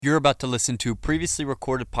You're about to listen to a previously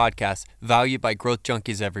recorded podcast valued by growth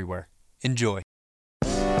junkies everywhere. Enjoy.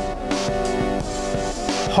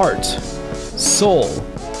 Heart, soul,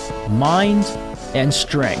 mind, and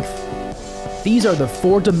strength. These are the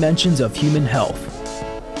 4 dimensions of human health.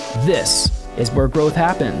 This is where growth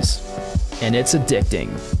happens, and it's addicting.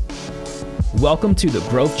 Welcome to the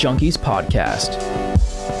Growth Junkies Podcast.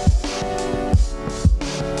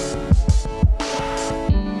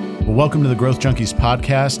 Well, welcome to the Growth Junkies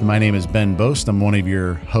Podcast. My name is Ben Boast. I'm one of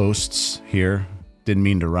your hosts here. Didn't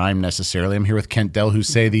mean to rhyme necessarily. I'm here with Kent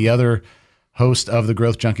Delhousse, the other host of the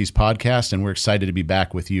Growth Junkies Podcast, and we're excited to be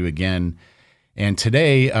back with you again. And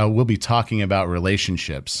today we'll be talking about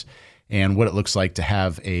relationships and what it looks like to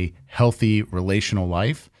have a healthy relational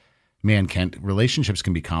life. Man, Kent, relationships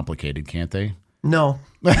can be complicated, can't they? No,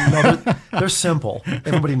 they're simple.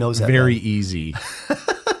 Everybody knows that. Very easy.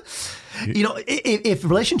 You know, if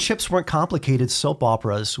relationships weren't complicated, soap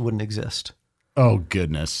operas wouldn't exist. Oh,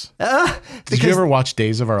 goodness. Did you ever watch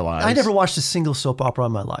Days of Our Lives? I never watched a single soap opera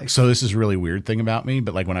in my life. So this is a really weird thing about me,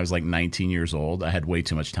 but like when I was like 19 years old, I had way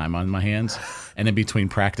too much time on my hands. And in between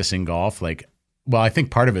practicing golf, I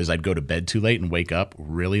think part of it is I'd go to bed too late and wake up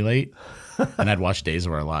really late. And I'd watch Days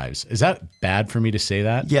of Our Lives. Is that bad for me to say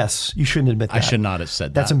that? Yes, you shouldn't admit that. I should not have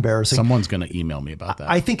said that. That's embarrassing. Someone's going to email me about that.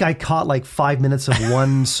 I think I caught like 5 minutes of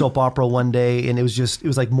one soap opera one day, and it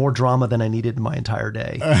was like more drama than I needed in my entire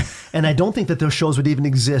day. And I don't think that those shows would even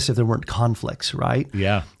exist if there weren't conflicts, right?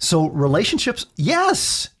 Yeah. So relationships,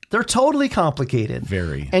 yes, they're totally complicated.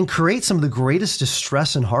 Very. And create some of the greatest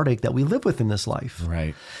distress and heartache that we live with in this life.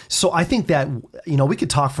 Right. So I think that, we could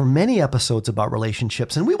talk for many episodes about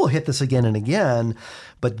relationships, and we will hit this again and again,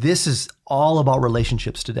 but this is all about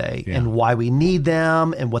relationships today and why we need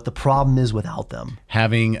them and what the problem is without them.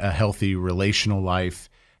 Having a healthy relational life,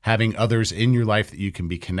 having others in your life that you can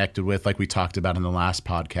be connected with, like we talked about in the last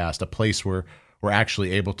podcast, a place where we're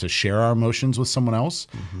actually able to share our emotions with someone else,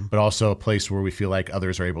 but also a place where we feel like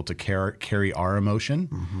others are able to carry our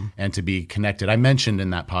emotion and to be connected. I mentioned in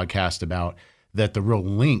that podcast about that the real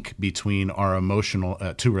link between our emotional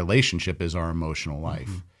to relationship is our emotional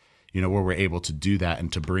life, where we're able to do that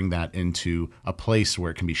and to bring that into a place where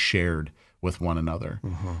it can be shared with one another.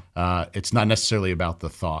 It's not necessarily about the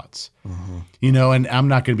thoughts, and I'm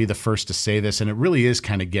not going to be the first to say this, and it really is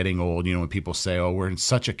kind of getting old, when people say, oh, we're in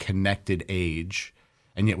such a connected age,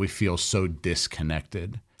 and yet we feel so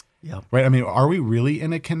disconnected. Yeah. Right? I mean, are we really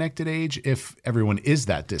in a connected age if everyone is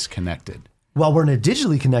that disconnected? Well, we're in a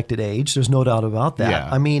digitally connected age. There's no doubt about that. Yeah.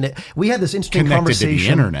 I mean, we had this interesting connected conversation. To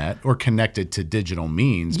the internet or connected to digital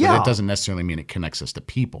means, but it doesn't necessarily mean it connects us to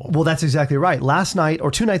people. Well, that's exactly right. Last night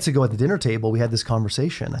or 2 nights ago at the dinner table, we had this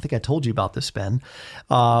conversation. I think I told you about this, Ben.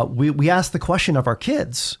 We asked the question of our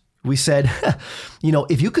kids. We said,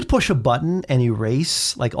 if you could push a button and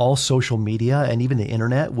erase like all social media and even the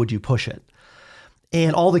internet, would you push it?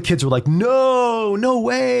 And all the kids were like, no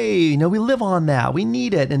way. No, we live on that. We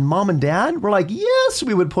need it. And mom and dad were like, yes,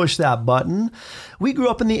 we would push that button. We grew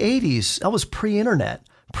up in the 80s. That was pre-internet,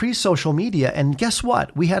 pre-social media. And guess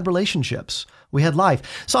what? We had relationships. We had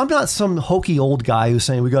life. So I'm not some hokey old guy who's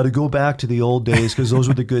saying we got to go back to the old days because those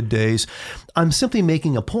were the good days. I'm simply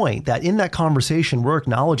making a point that in that conversation, we're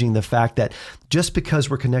acknowledging the fact that just because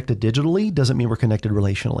we're connected digitally doesn't mean we're connected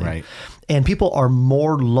relationally. Right. And people are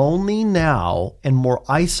more lonely now and more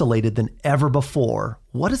isolated than ever before.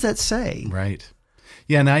 What does that say? Right.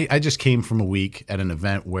 Yeah, and I just came from a week at an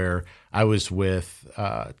event where I was with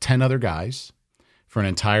 10 other guys for an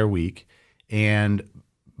entire week, and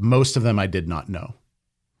most of them I did not know.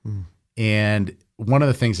 And one of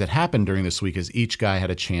the things that happened during this week is each guy had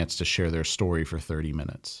a chance to share their story for 30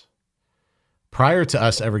 minutes. Prior to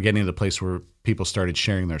us ever getting to the place where people started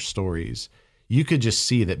sharing their stories, you could just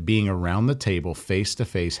see that being around the table, face to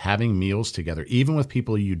face, having meals together, even with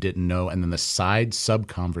people you didn't know, and then the side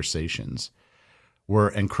sub-conversations were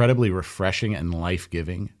incredibly refreshing and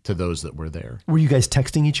life-giving to those that were there. Were you guys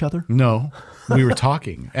texting each other? No, we were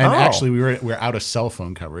talking. And actually we were out of cell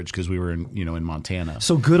phone coverage because we were in Montana.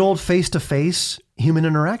 So good old face-to-face human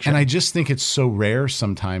interaction. And I just think it's so rare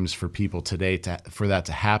sometimes for people today for that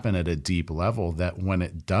to happen at a deep level, that when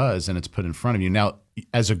it does and it's put in front of you. Now,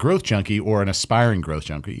 as a growth junkie or an aspiring growth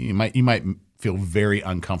junkie, you might feel very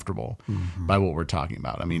uncomfortable by what we're talking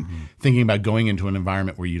about. I mean, thinking about going into an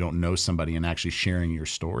environment where you don't know somebody and actually sharing your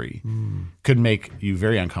story could make you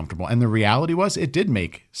very uncomfortable. And the reality was it did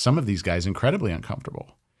make some of these guys incredibly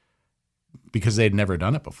uncomfortable because they'd never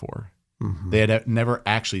done it before. They had never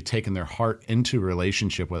actually taken their heart into a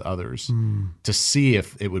relationship with others to see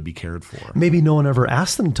if it would be cared for. Maybe no one ever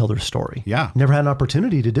asked them to tell their story. Yeah. Never had an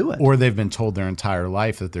opportunity to do it. Or they've been told their entire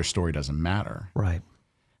life that their story doesn't matter. Right.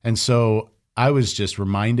 And so I was just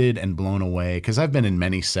reminded and blown away, because I've been in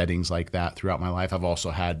many settings like that throughout my life. I've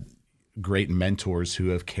also had great mentors who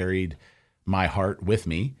have carried my heart with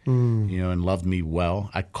me, and loved me well.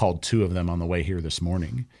 I called 2 of them on the way here this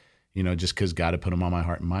morning, just because God had put them on my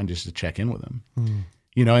heart and mind, just to check in with them.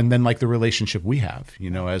 And then like the relationship we have,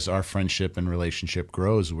 as our friendship and relationship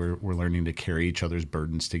grows, we're learning to carry each other's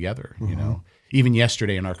burdens together. Even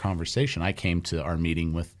yesterday in our conversation, I came to our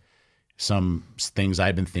meeting with some things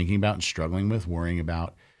I've been thinking about and struggling with, worrying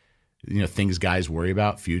about, things guys worry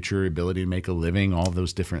about, future, ability to make a living, all of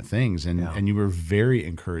those different things. And you were very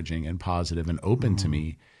encouraging and positive and open to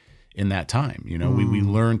me in that time. We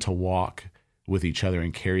learned to walk with each other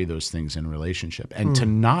and carry those things in relationship. And to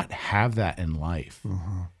not have that in life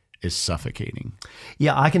is suffocating.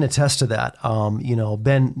 Yeah, I can attest to that.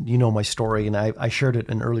 Ben, my story, and I shared it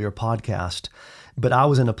in an earlier podcast, but I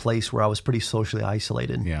was in a place where I was pretty socially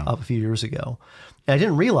isolated a few years ago. And I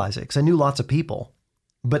didn't realize it because I knew lots of people,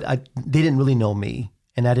 but they didn't really know me,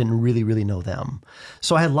 and I didn't really, really know them.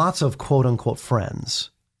 So I had lots of quote unquote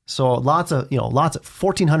friends. So lots of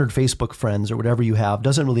 1,400 Facebook friends or whatever you have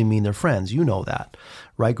doesn't really mean they're friends. You know that,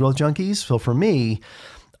 right, Growth Junkies? So for me,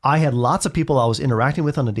 I had lots of people I was interacting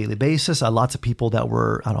with on a daily basis. I had lots of people that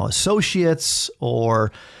were, associates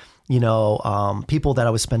or, people that I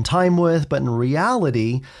would spend time with. But in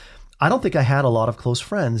reality, I don't think I had a lot of close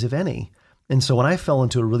friends, if any. And so when I fell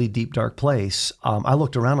into a really deep, dark place, I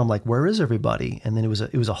looked around, I'm like, where is everybody? And then it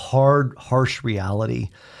was a hard, harsh reality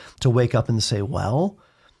to wake up and say, well,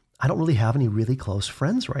 I don't really have any really close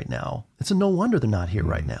friends right now. It's a no wonder they're not here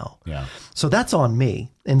right now. Yeah. So that's on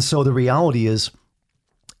me. And so the reality is,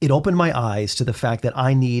 it opened my eyes to the fact that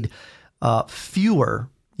I need fewer,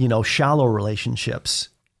 shallow relationships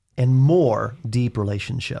and more deep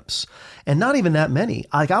relationships. And not even that many.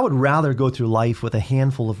 I would rather go through life with a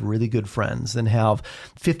handful of really good friends than have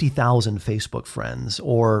 50,000 Facebook friends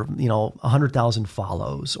or, 100,000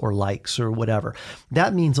 follows or likes or whatever.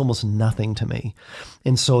 That means almost nothing to me.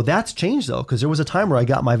 And so that's changed though, because there was a time where I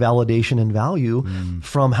got my validation and value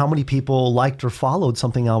from how many people liked or followed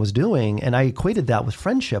something I was doing. And I equated that with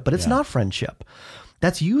friendship, but it's not friendship.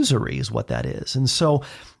 That's usury is what that is. And so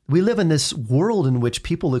we live in this world in which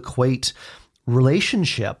people equate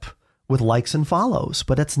relationship with likes and follows,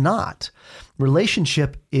 but it's not.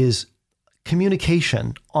 Relationship is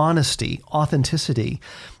communication, honesty, authenticity,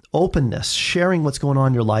 openness, sharing what's going on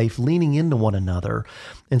in your life, leaning into one another.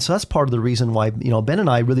 And so that's part of the reason why, Ben and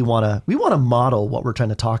I really want to model what we're trying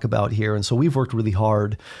to talk about here. And so we've worked really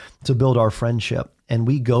hard to build our friendship. And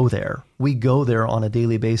we go there. We go there on a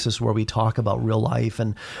daily basis where we talk about real life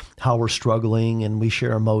and how we're struggling, and we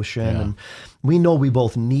share emotion. And we know we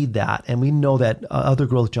both need that. And we know that other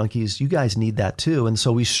growth junkies, you guys need that too. And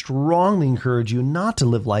so we strongly encourage you not to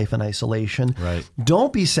live life in isolation. Right.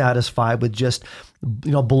 Don't be satisfied with just,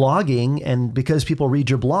 blogging. And because people read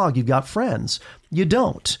your blog, you've got friends. You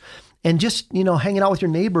don't. And just, hanging out with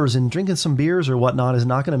your neighbors and drinking some beers or whatnot is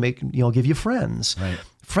not going to give you friends. Right.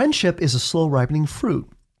 Friendship is a slow ripening fruit.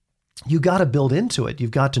 You got to build into it.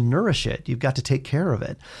 You've got to nourish it. You've got to take care of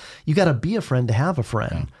it. You got to be a friend to have a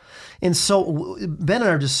friend. Yeah. And so Ben and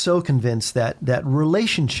I are just so convinced that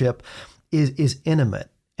relationship is intimate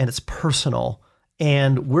and it's personal,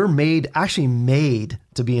 and we're made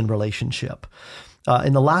to be in relationship.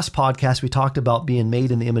 In the last podcast, we talked about being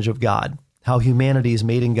made in the image of God, how humanity is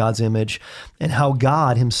made in God's image, and how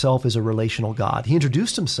God himself is a relational God. He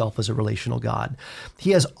introduced himself as a relational God.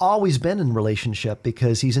 He has always been in relationship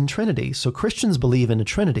because he's in Trinity. So Christians believe in a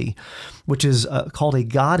Trinity, which is called a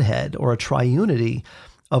Godhead or a triunity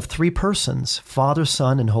of 3 persons, Father,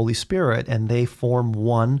 Son, and Holy Spirit, and they form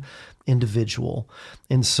one individual.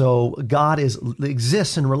 And so God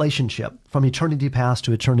exists in relationship from eternity past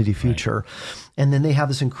to eternity future. Right. And then they have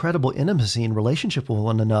this incredible intimacy and relationship with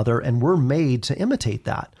one another, and we're made to imitate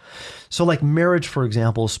that. So like marriage, for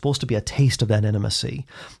example, is supposed to be a taste of that intimacy,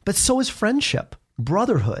 but so is friendship,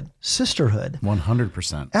 brotherhood, sisterhood.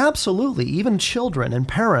 100%. Absolutely. Even children and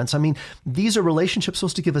parents. I mean, these are relationships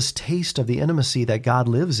supposed to give us taste of the intimacy that God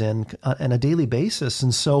lives in on a daily basis.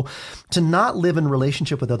 And so to not live in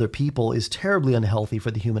relationship with other people is terribly unhealthy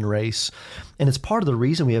for the human race. And it's part of the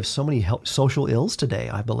reason we have so many social ills today,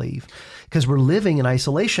 I believe, because we're living in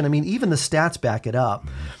isolation. I mean, even the stats back it up.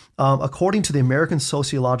 According to the American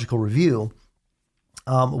Sociological Review,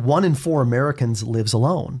 1 in 4 Americans lives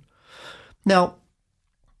alone. Now,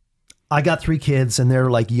 I got 3 kids and they're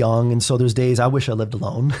like young. And so there's days I wish I lived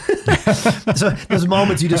alone. So there's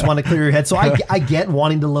moments you just want to clear your head. So I get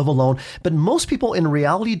wanting to live alone, but most people in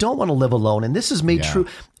reality don't want to live alone. And this is made true.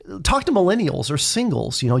 Talk to millennials or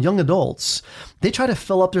singles, young adults. They try to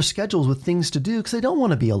fill up their schedules with things to do because they don't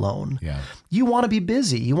want to be alone. Yeah. You want to be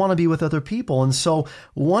busy. You want to be with other people. And so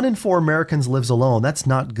 1 in 4 Americans lives alone. That's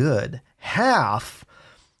not good. Half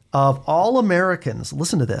of all Americans,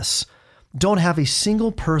 listen to this, don't have a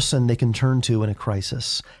single person they can turn to in a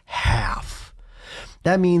crisis. Half.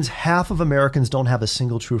 That means half of Americans don't have a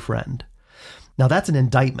single true friend. Now that's an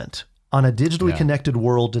indictment on a digitally connected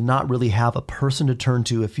world to not really have a person to turn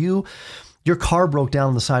to. If your car broke down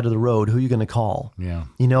on the side of the road, who are you going to call? Yeah.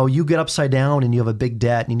 You get upside down and you have a big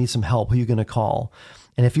debt and you need some help, who are you going to call?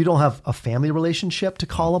 And if you don't have a family relationship to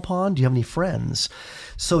call upon, do you have any friends?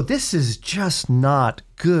 So this is just not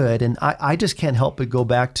good. And I just can't help but go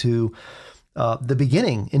back to the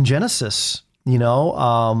beginning in Genesis.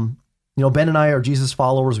 Ben and I are Jesus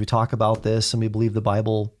followers. We talk about this and we believe the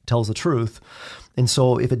Bible tells the truth. And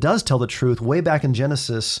so if it does tell the truth, way back in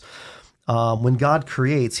Genesis, when God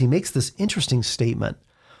creates, he makes this interesting statement.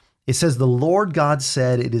 It says, the Lord God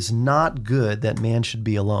said, it is not good that man should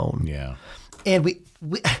be alone. Yeah. And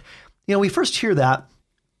we first hear that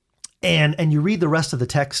and you read the rest of the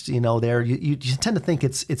text, there, you tend to think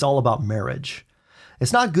it's all about marriage.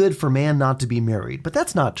 It's not good for man not to be married, but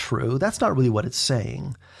that's not true. That's not really what it's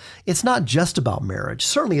saying. It's not just about marriage.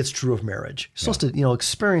 Certainly it's true of marriage. You're supposed to,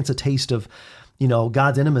 experience a taste of,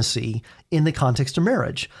 God's intimacy in the context of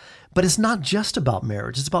marriage. But it's not just about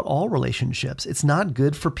marriage. It's about all relationships. It's not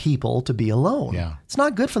good for people to be alone. Yeah. It's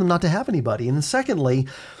not good for them not to have anybody. And then secondly,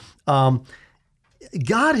 God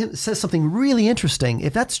says something really interesting.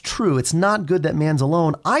 If that's true, it's not good that man's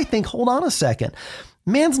alone. I think, hold on a second.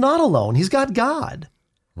 Man's not alone. He's got God.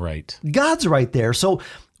 Right. God's right there. So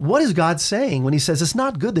what is God saying when he says it's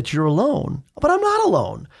not good that you're alone? But I'm not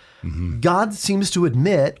alone. Mm-hmm. God seems to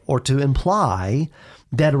admit or to imply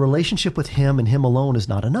that a relationship with him and him alone is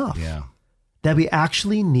not enough. Yeah. That we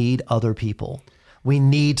actually need other people. We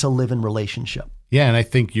need to live in relationship. Yeah, and I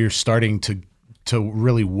think you're starting to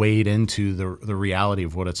really wade into the reality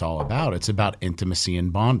of what it's all about. It's about intimacy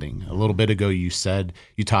and bonding. A little bit ago you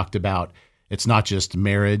talked about it's not just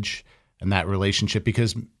marriage and that relationship,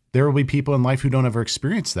 because there will be people in life who don't ever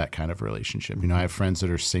experience that kind of relationship. I have friends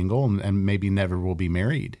that are single and maybe never will be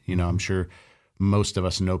married. I'm sure most of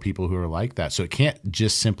us know people who are like that. So it can't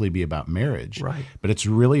just simply be about marriage, right? But it's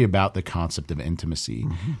really about the concept of intimacy.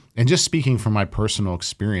 Mm-hmm. And just speaking from my personal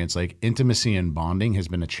experience, like intimacy and bonding has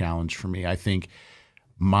been a challenge for me. I think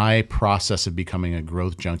my process of becoming a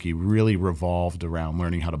growth junkie really revolved around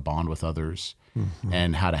learning how to bond with others. Mm-hmm.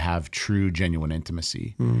 And how to have true, genuine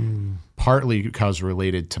intimacy. Mm. Partly because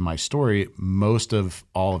related to my story, most of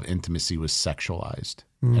all of intimacy was sexualized.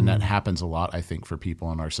 Mm. And that happens a lot, I think, for people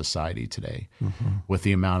in our society today. Mm-hmm. With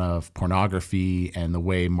the amount of pornography and the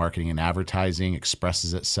way marketing and advertising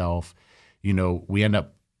expresses itself, we end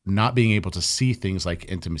up not being able to see things like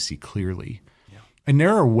intimacy clearly. Yeah. And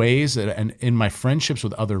there are ways that, and in my friendships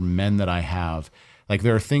with other men that I have, like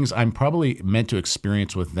there are things I'm probably meant to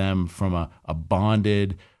experience with them from a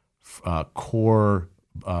bonded core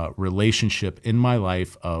relationship in my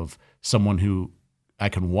life of someone who I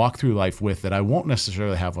can walk through life with that I won't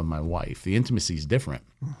necessarily have with my wife. The intimacy is different,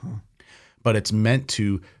 mm-hmm. but it's meant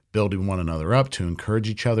to build one another up, to encourage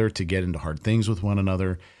each other, to get into hard things with one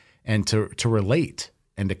another, and to relate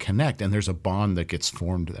and to connect. And there's a bond that gets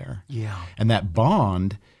formed there. Yeah. And that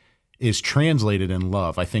bond is translated in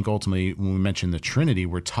love. I think ultimately when we mention the Trinity,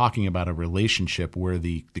 we're talking about a relationship where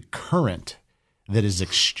the current that is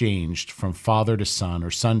exchanged from father to son or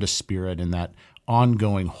son to spirit in that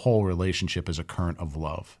ongoing whole relationship is a current of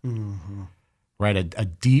love, mm-hmm. right? A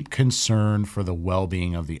deep concern for the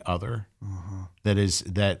well-being of the other. Mm-hmm.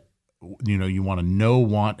 That you want to know,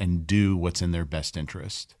 want, and do what's in their best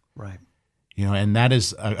interest. Right. And that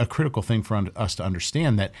is a critical thing for us to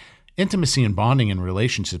understand, that intimacy and bonding in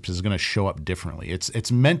relationships is going to show up differently.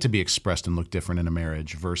 It's meant to be expressed and look different in a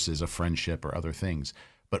marriage versus a friendship or other things.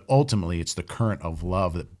 But ultimately, it's the current of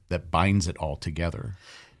love that binds it all together.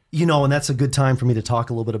 And that's a good time for me to talk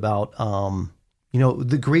a little bit about,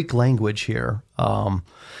 the Greek language here. In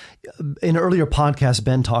an earlier podcast,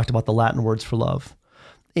 Ben talked about the Latin words for love.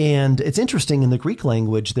 And it's interesting, in the Greek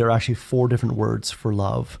language, there are actually 4 different words for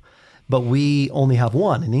love. But we only have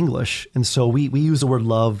one in English. And so we use the word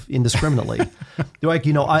love indiscriminately. They're like,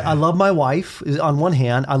 I love my wife on one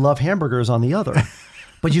hand, I love hamburgers on the other.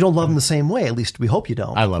 But you don't love them the same way. At least we hope you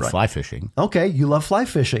don't. I love fly fishing. Okay, you love fly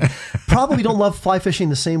fishing. Probably don't love fly fishing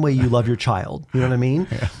the same way you love your child. You know what I mean?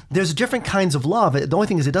 Yeah. There's different kinds of love. The only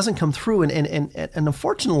thing is it doesn't come through. And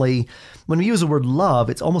unfortunately, when we use the word love,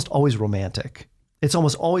 it's almost always romantic. it's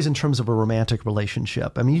almost always in terms of a romantic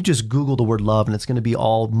relationship. I mean, you just Google the word love and it's going to be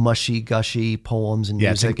all mushy, gushy poems and Yeah,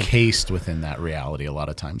 music. it's encased within that reality a lot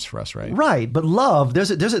of times for us, right? Right. But love,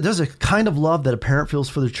 there's a kind of love that a parent feels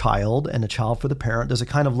for their child and a child for the parent. There's a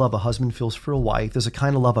kind of love a husband feels for a wife. There's a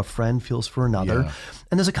kind of love a friend feels for another. Yeah.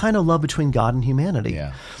 And there's a kind of love between God and humanity.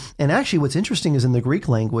 Yeah. And actually what's interesting is in the Greek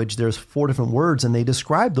language, there's 4 different words and they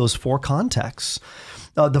describe those 4 contexts.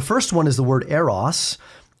 The first one is the word eros.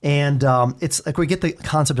 And it's like we get the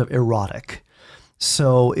concept of erotic.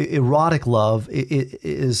 So erotic love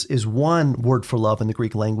is one word for love in the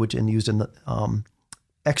Greek language and used in the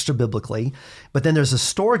extra biblically. But then there's a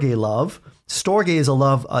storge love. Storge is a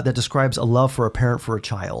love that describes a love for a parent for a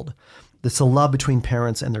child. It's a love between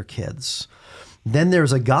parents and their kids. Then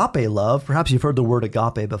there's agape love. Perhaps you've heard the word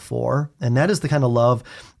agape before. And that is the kind of love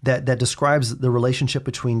that describes the relationship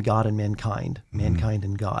between God and mankind, mankind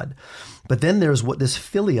and God. But then there's this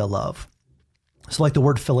philia love. So like the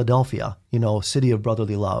word Philadelphia, city of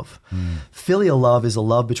brotherly love. Philia love is a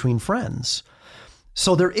love between friends.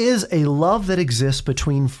 So there is a love that exists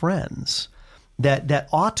between friends that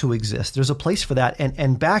ought to exist. There's a place for that.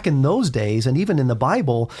 And back in those days, and even in the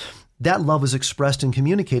Bible, that love was expressed and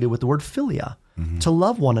communicated with the word philia, to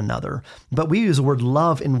love one another. But we use the word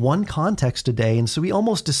love in one context today, and so we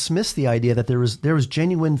almost dismiss the idea that there is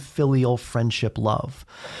genuine filial friendship love.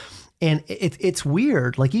 And it's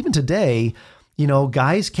weird. Like even today,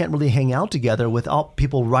 guys can't really hang out together without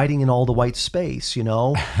people writing in all the white space,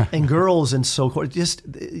 and girls and so forth. Just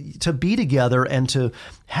to be together and to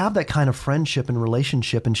have that kind of friendship and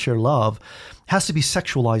relationship and share love has to be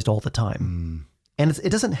sexualized all the time. And it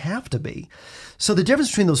doesn't have to be. So the difference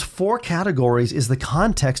between those 4 categories is the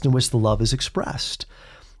context in which the love is expressed.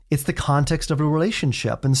 It's the context of a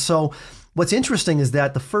relationship. And so what's interesting is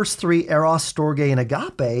that the first 3, eros, storge, and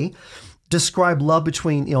agape, describe love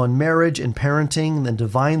between, in marriage and parenting and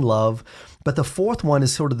divine love. But the 4th one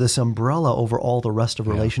is sort of this umbrella over all the rest of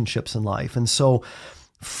relationships in life. And so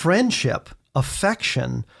friendship,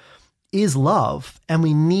 affection, is love, and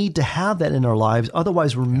we need to have that in our lives.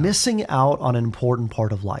 Otherwise, we're missing out on an important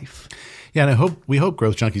part of life. Yeah, and we hope,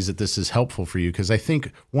 Growth Junkies, that this is helpful for you, because I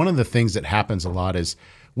think one of the things that happens a lot is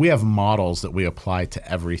we have models that we apply to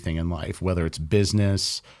everything in life, whether it's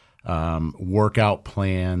business, workout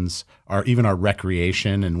plans, or even our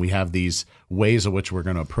recreation, and we have these ways in which we're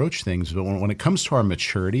going to approach things. But when it comes to our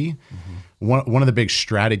maturity, one of the big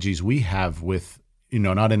strategies we have with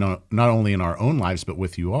not only in our own lives, but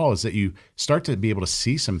with you all, is that you start to be able to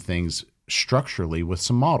see some things structurally with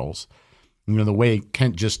some models. The way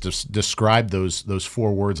Kent just described those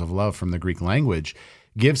 4 words of love from the Greek language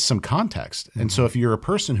gives some context. And so if you're a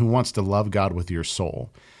person who wants to love God with your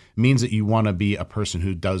soul, it means that you want to be a person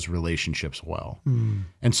who does relationships well.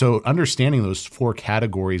 And so understanding those 4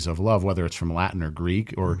 categories of love, whether it's from Latin or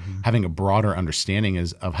Greek, or having a broader understanding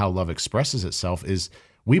of how love expresses itself, is,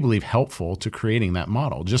 we believe, helpful to creating that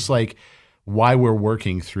model. Just like why we're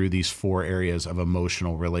working through these 4 areas of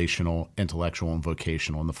emotional, relational, intellectual, and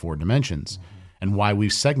vocational in the 4 dimensions. And why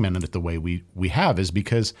we've segmented it the way we have is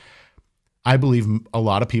because I believe a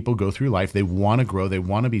lot of people go through life, they want to grow, they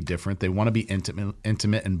want to be different, they want to be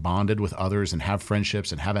intimate and bonded with others and have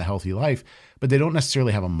friendships and have a healthy life, but they don't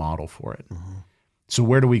necessarily have a model for it. So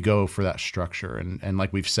where do we go for that structure? And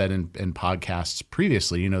like we've said in podcasts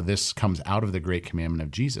previously, this comes out of the great commandment of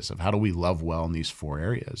Jesus of how do we love well in these 4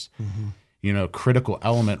 areas. Critical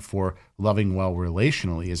element for loving well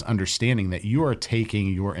relationally is understanding that you are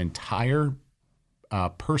taking your entire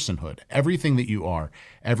personhood, everything that you are,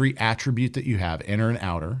 every attribute that you have, inner and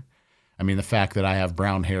outer. I mean, the fact that I have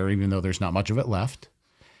brown hair, even though there's not much of it left,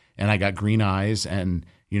 and I got green eyes, and,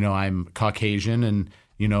 I'm Caucasian, and,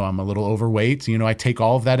 I'm a little overweight. I take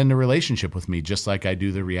all of that into relationship with me, just like I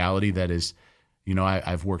do the reality that is,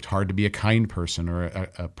 I've worked hard to be a kind person, or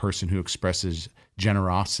a person who expresses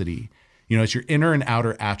generosity. It's your inner and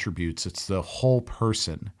outer attributes. It's the whole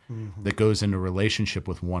person that goes into relationship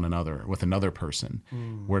with one another, with another person,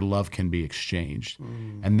 where love can be exchanged.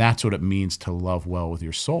 And that's what it means to love well with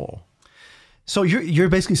your soul. So you're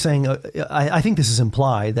basically saying, I think this is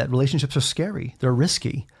implied, that relationships are scary. They're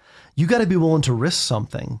risky. You got to be willing to risk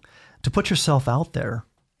something, to put yourself out there,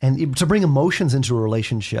 and to bring emotions into a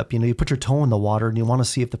relationship. You put your toe in the water and you want to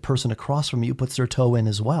see if the person across from you puts their toe in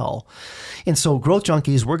as well. And so Growth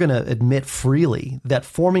Junkies, we're going to admit freely that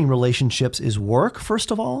forming relationships is work, first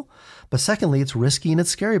of all. But secondly, it's risky and it's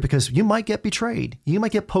scary because you might get betrayed. You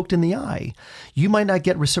might get poked in the eye. You might not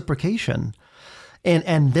get reciprocation.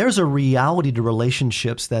 And there's a reality to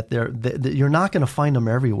relationships that you're not going to find them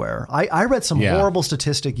everywhere. I read some horrible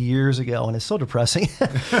statistic years ago, and it's so depressing,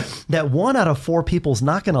 that 1 out of 4 people is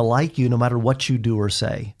not going to like you no matter what you do or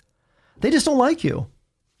say. They just don't like you.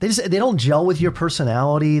 They don't gel with your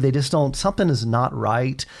personality. They just don't, something is not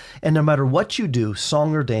right. And no matter what you do,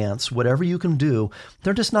 song or dance, whatever you can do,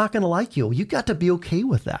 they're just not going to like you. You got to be okay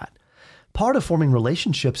with that. Part of forming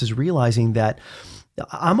relationships is realizing that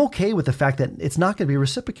I'm okay with the fact that it's not going to be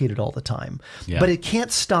reciprocated all the time, but it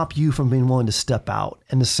can't stop you from being willing to step out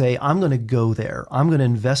and to say, I'm going to go there. I'm going to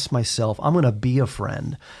invest myself. I'm going to be a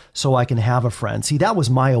friend so I can have a friend. See, that was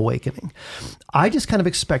my awakening. I just kind of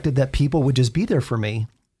expected that people would just be there for me,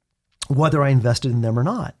 whether I invested in them or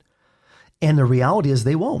not. And the reality is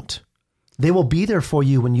they won't. They will be there for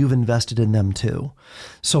you when you've invested in them too.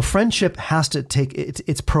 So friendship has to take,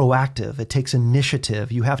 it's proactive. It takes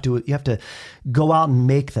initiative. You have to go out and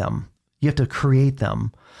make them. You have to create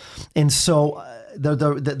them. And so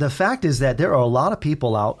the fact is that there are a lot of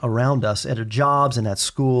people out around us at our jobs and at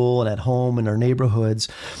school and at home and our neighborhoods.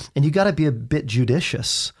 And you got to be a bit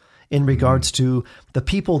judicious in regards to the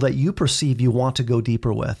people that you perceive you want to go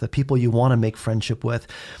deeper with, the people you want to make friendship with.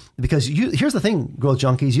 Because here's the thing, Growth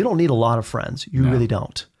Junkies, you don't need a lot of friends. You really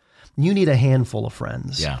don't. You need a handful of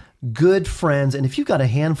friends. Yeah. Good friends. And if you've got a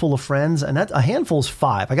handful of friends, and a handful is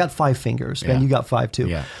 5. I got 5 fingers. Ben, you got 5 too.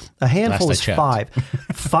 Yeah. A handful is 5.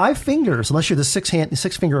 5 fingers, unless you're the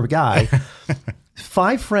 6-finger guy,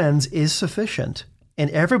 5 friends is sufficient. And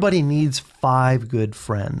everybody needs 5 good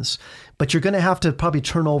friends. But you're going to have to probably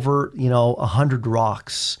turn over, 100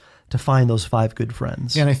 rocks to find those 5 good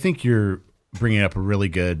friends. Yeah, and I think you're bringing up a really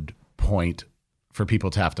good point for people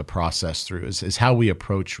to have to process through is how we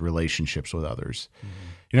approach relationships with others.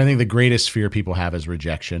 Mm-hmm. I think the greatest fear people have is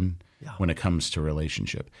rejection when it comes to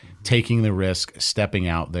relationship. Mm-hmm. Taking the risk, stepping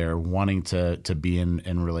out there, wanting to be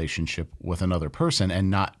in relationship with another person and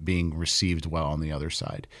not being received well on the other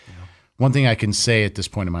side. Yeah. One thing I can say at this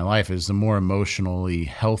point in my life is the more emotionally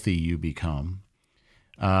healthy you become,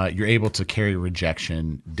 you're able to carry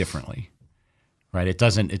rejection differently. Right? It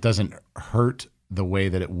doesn't hurt the way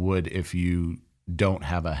that it would if you don't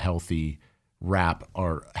have a healthy wrap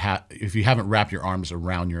or if you haven't wrapped your arms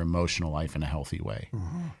around your emotional life in a healthy way.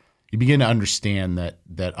 Mm-hmm. You begin to understand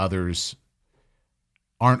that others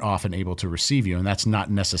aren't often able to receive you, and that's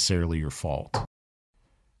not necessarily your fault.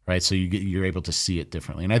 Right? So you're able to see it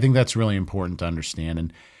differently. And I think that's really important to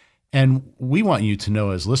understand. And we want you to know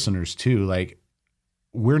as listeners too, like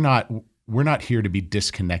we're not here to be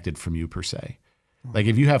disconnected from you per se. Like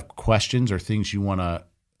if you have questions or things you want to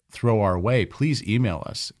throw our way, please email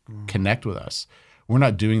us, connect with us. We're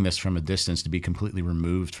not doing this from a distance to be completely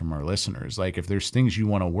removed from our listeners. Like if there's things you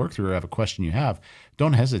want to work through or have a question you have,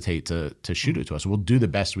 don't hesitate to shoot it to us. We'll do the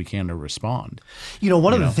best we can to respond.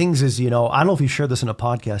 One of the things is, I don't know if you shared this in a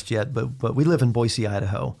podcast yet, but we live in Boise,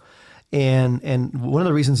 Idaho. And one of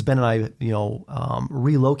the reasons Ben and I,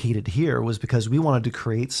 relocated here was because we wanted to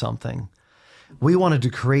create something. We wanted to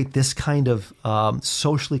create this kind of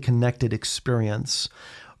socially connected experience,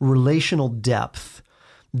 relational depth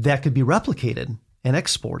that could be replicated and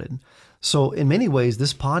exported. So in many ways,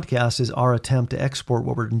 this podcast is our attempt to export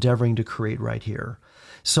what we're endeavoring to create right here.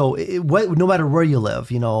 So no matter where you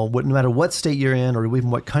live, no matter what state you're in or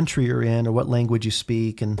even what country you're in or what language you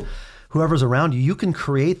speak and whoever's around you, you can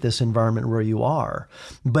create this environment where you are.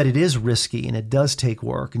 But it is risky and it does take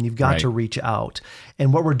work and you've got to reach out.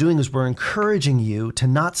 And what we're doing is we're encouraging you to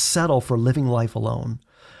not settle for living life alone,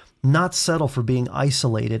 not settle for being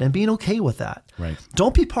isolated and being okay with that. Right.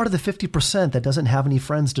 Don't be part of the 50% that doesn't have any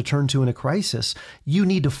friends to turn to in a crisis. You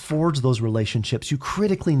need to forge those relationships. You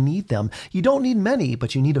critically need them. You don't need many,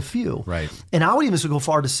 but you need a few. Right. And I would even go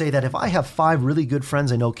far to say that if I have 5 really good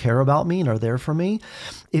friends I know care about me and are there for me,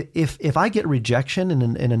 if I get rejection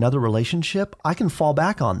in another relationship, I can fall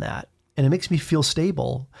back on that. And it makes me feel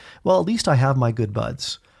stable. Well, at least I have my good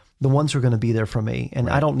buds, the ones who are going to be there for me.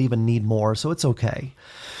 And I don't even need more, so it's okay.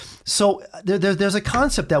 So there's a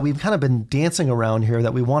concept that we've kind of been dancing around here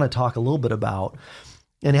that we want to talk a little bit about.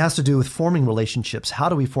 And it has to do with forming relationships. How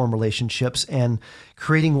do we form relationships and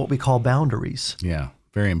creating what we call boundaries? Yeah,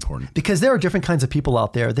 very important. Because there are different kinds of people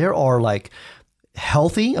out there. There are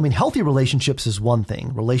healthy relationships is one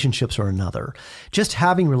thing. Relationships are another. Just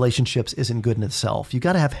having relationships isn't good in itself. You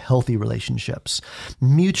got to have healthy relationships,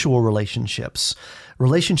 mutual relationships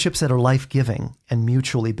that are life-giving and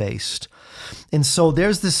mutually based. And so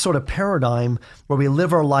there's this sort of paradigm where we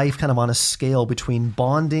live our life kind of on a scale between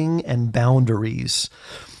bonding and boundaries.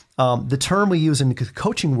 The term we use in the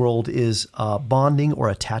coaching world is bonding or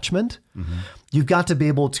attachment. Mm-hmm. You've got to be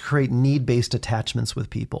able to create need-based attachments with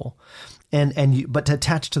people, but to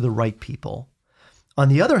attach to the right people. On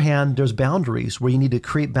the other hand, there's boundaries where you need to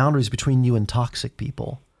create boundaries between you and toxic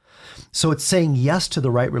people. So it's saying yes to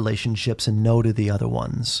the right relationships and no to the other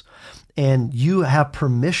ones. And you have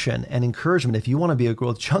permission and encouragement, if you want to be a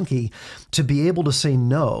growth junkie, to be able to say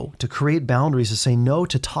no, to create boundaries, to say no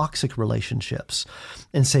to toxic relationships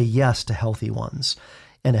and say yes to healthy ones.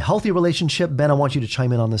 And a healthy relationship, Ben, I want you to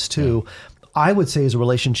chime in on this too. Yeah. I would say is a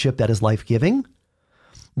relationship that is life-giving,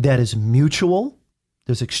 that is mutual,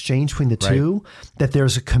 there's exchange between the two, that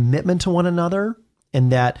there's a commitment to one another,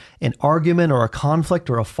 and that an argument or a conflict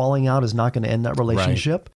or a falling out is not going to end that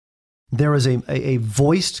relationship. Right. There is a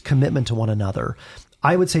voiced commitment to one another.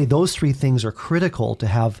 I would say those three things are critical to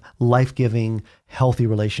have life-giving, healthy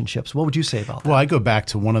relationships. What would you say about that? Well, I go back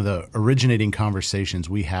to one of the originating conversations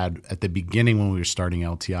we had at the beginning when we were starting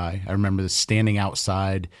LTI. I remember standing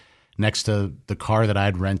outside next to the car that I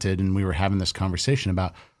had rented, and we were having this conversation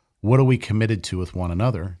about what are we committed to with one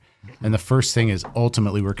another? And the first thing is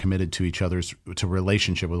ultimately we're committed to each other's to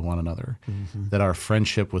relationship with one another, that our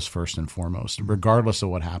friendship was first and foremost, regardless of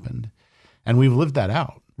what happened. And we've lived that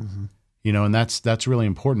out, and that's really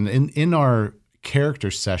important. In our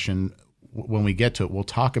character session, when we get to it, we'll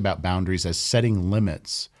talk about boundaries as setting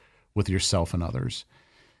limits with yourself and others.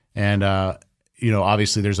 And,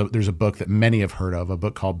 obviously there's a book that many have heard of, a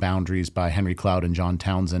book called Boundaries by Henry Cloud and John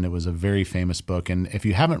Townsend. It was a very famous book. And if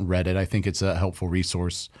you haven't read it, I think it's a helpful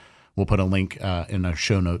resource. We'll put a link in our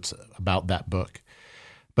show notes about that book.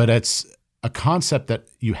 But it's a concept that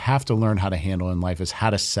you have to learn how to handle in life, is how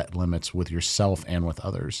to set limits with yourself and with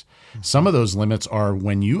others. Some of those limits are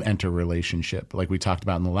when you enter a relationship, like we talked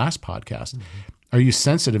about in the last podcast. Are you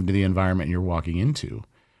sensitive to the environment you're walking into?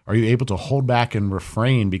 Are you able to hold back and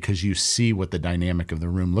refrain because you see what the dynamic of the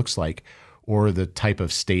room looks like or the type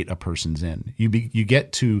of state a person's in? You begin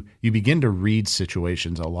to read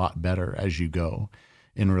situations a lot better as you go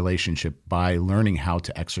in relationship by learning how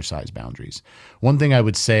to exercise boundaries. One thing I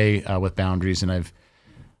would say with boundaries, and I've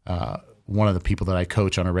one of the people that I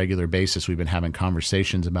coach on a regular basis, we've been having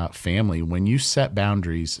conversations about family. When you set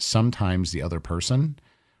boundaries, sometimes the other person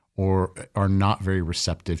are not very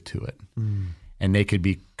receptive to it. And they could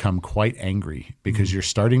become quite angry because you're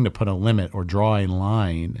starting to put a limit or draw a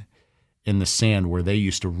line in the sand where they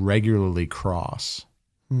used to regularly cross.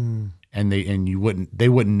 And they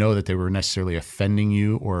wouldn't know that they were necessarily offending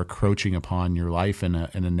you or encroaching upon your life in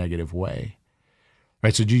a negative way.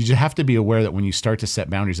 Right? So you just have to be aware that when you start to set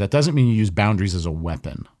boundaries, that doesn't mean you use boundaries as a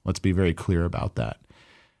weapon. Let's be very clear about that,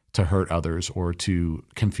 to hurt others or to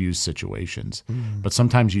confuse situations. But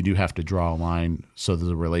sometimes you do have to draw a line so that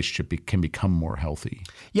the relationship can become more healthy.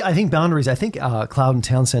 Yeah, I think boundaries, Cloud and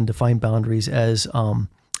Townsend define boundaries as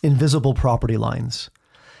invisible property lines.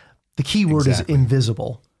 The key word is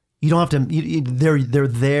invisible. You don't have to, they're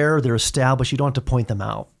there, they're established. You don't have to point them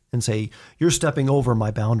out and say, you're stepping over my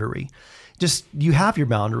boundary. Just, you have your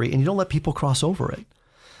boundary and you don't let people cross over it.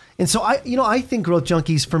 And so I think growth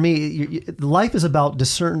junkies, for me, life is about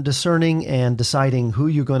discerning and deciding who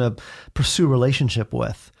you're going to pursue relationship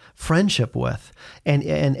with, friendship with. And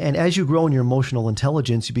as you grow in your emotional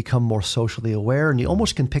intelligence, you become more socially aware and you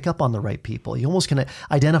almost can pick up on the right people. You almost can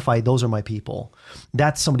identify, those are my people.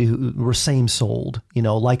 That's somebody who we're same-souled,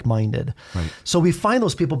 like-minded. Right. So we find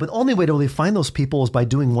those people, but the only way to really find those people is by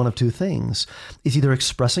doing one of two things. It's either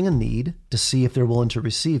expressing a need to see if they're willing to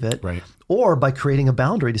receive it, right, or by creating a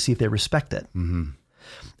boundary to see if they respect it.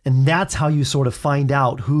 And that's how you sort of find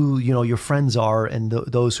out who, your friends are and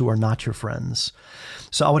those who are not your friends.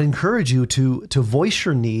 So I would encourage you to voice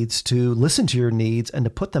your needs, to listen to your needs, and to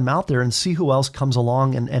put them out there and see who else comes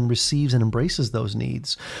along and receives and embraces those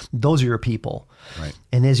needs. Those are your people. Right.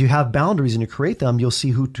 And as you have boundaries and you create them, you'll see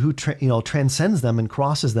who transcends them and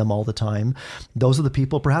crosses them all the time. Those are the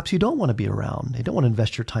people perhaps you don't want to be around. You don't want to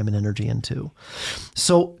invest your time and energy into.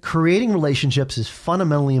 So creating relationships is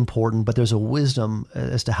fundamentally important, but there's a wisdom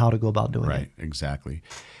as to how to go about doing it. Right, exactly.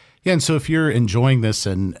 Yeah, and so if you're enjoying this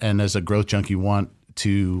and as a growth junkie want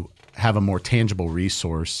to have a more tangible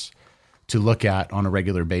resource to look at on a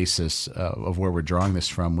regular basis of where we're drawing this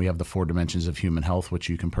from, we have the 4 Dimensions of Human Health, which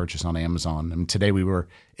you can purchase on Amazon. And today we were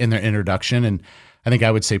in their introduction, and I think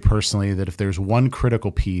I would say personally that if there's one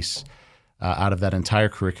critical piece out of that entire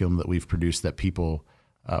curriculum that we've produced that people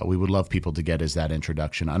we would love people to get is that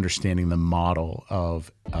introduction, understanding the model of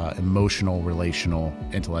emotional, relational,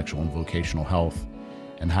 intellectual, and vocational health,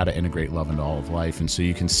 and how to integrate love into all of life. And so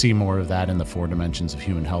you can see more of that in the 4 Dimensions of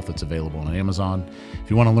Human Health that's available on Amazon.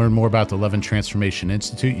 If you want to learn more about the Love and Transformation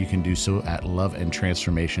Institute, you can do so at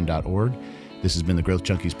loveandtransformation.org. This has been the Growth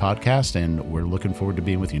Junkies podcast, and we're looking forward to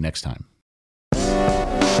being with you next time.